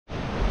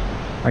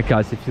Alright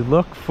guys, if you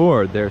look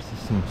forward, there's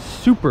some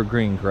super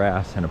green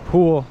grass and a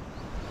pool,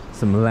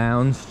 some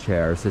lounge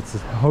chairs. It's a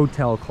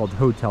hotel called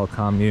Hotel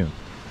Komune.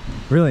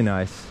 Really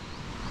nice.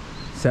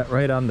 Set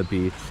right on the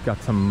beach.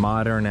 Got some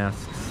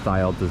modern-esque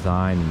style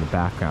design in the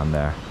background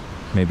there.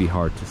 Maybe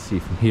hard to see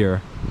from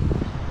here.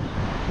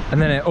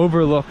 And then it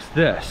overlooks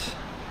this.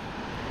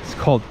 It's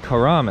called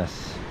Keramas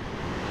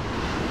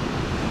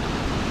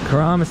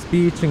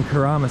Beach and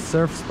Keramas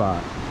Surf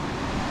Spot.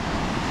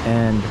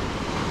 And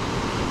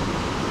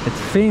it's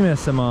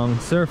famous among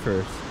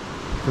surfers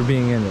for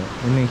being in it.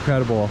 An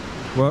incredible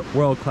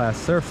world-class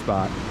surf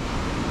spot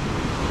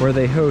where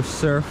they host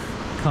surf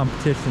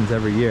competitions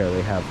every year.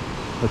 They have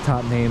the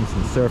top names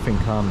in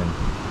surfing come and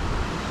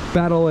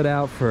battle it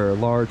out for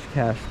large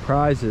cash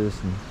prizes.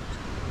 And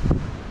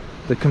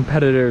the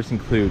competitors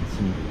include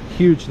some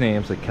huge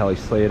names like Kelly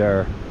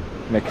Slater,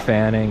 Mick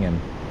Fanning, and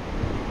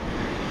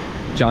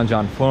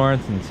John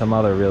Florence, and some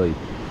other really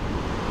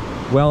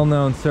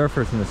well-known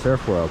surfers in the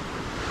surf world.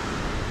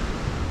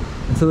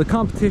 And so the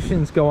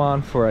competitions go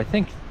on for, I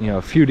think,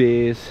 a few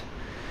days.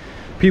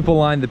 People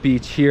line the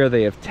beach here.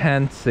 They have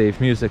tents, they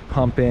have music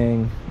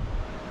pumping.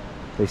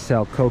 They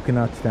sell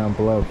coconuts down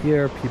below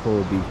here. People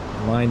will be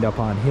lined up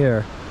on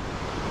here.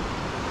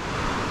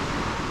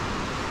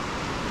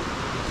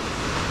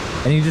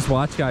 And you just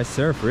watch guys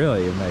surf,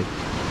 really, and they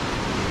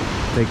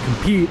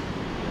compete.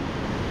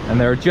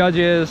 And there are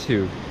judges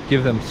who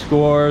give them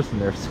scores,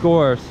 and their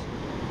scores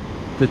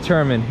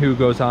determine who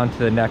goes on to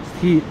the next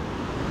heat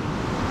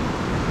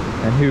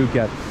and who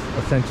gets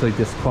essentially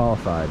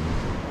disqualified.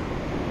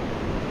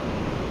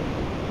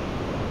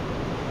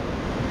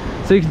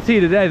 So you can see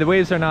today the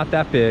waves are not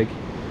that big.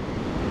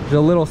 There's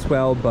a little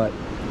swell, but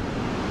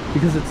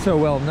because it's so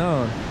well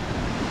known,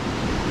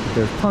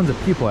 there's tons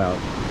of people out.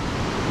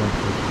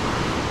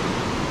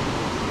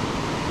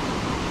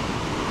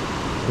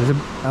 There's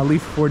at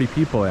least 40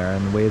 people there,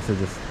 and the waves are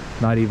just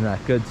not even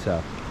that good.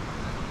 So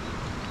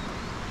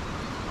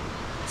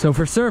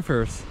for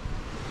surfers,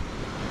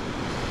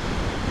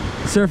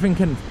 surfing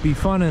can be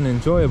fun and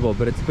enjoyable,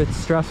 but it's a bit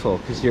stressful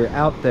because you're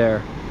out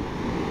there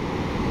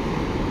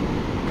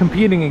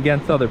competing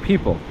against other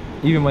people,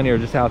 even when you're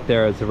just out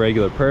there as a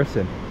regular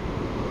person,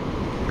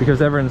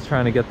 because everyone's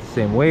trying to get the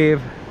same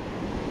wave,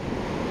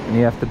 and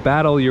you have to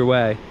battle your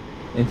way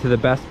into the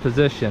best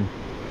position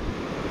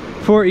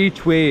for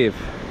each wave.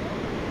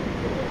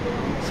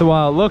 So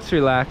while it looks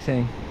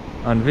relaxing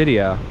on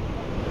video,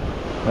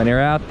 when you're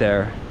out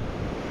there,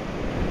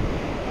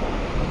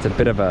 it's a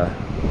bit of a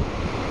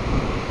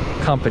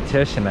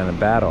competition and a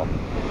battle.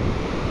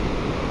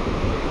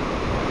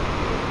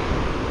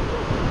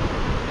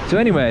 So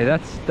anyway,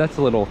 that's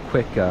a little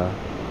quick view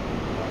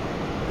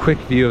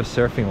of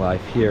surfing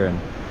life here in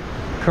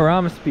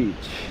Keramas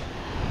Beach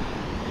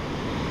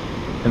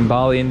in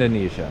Bali,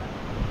 Indonesia.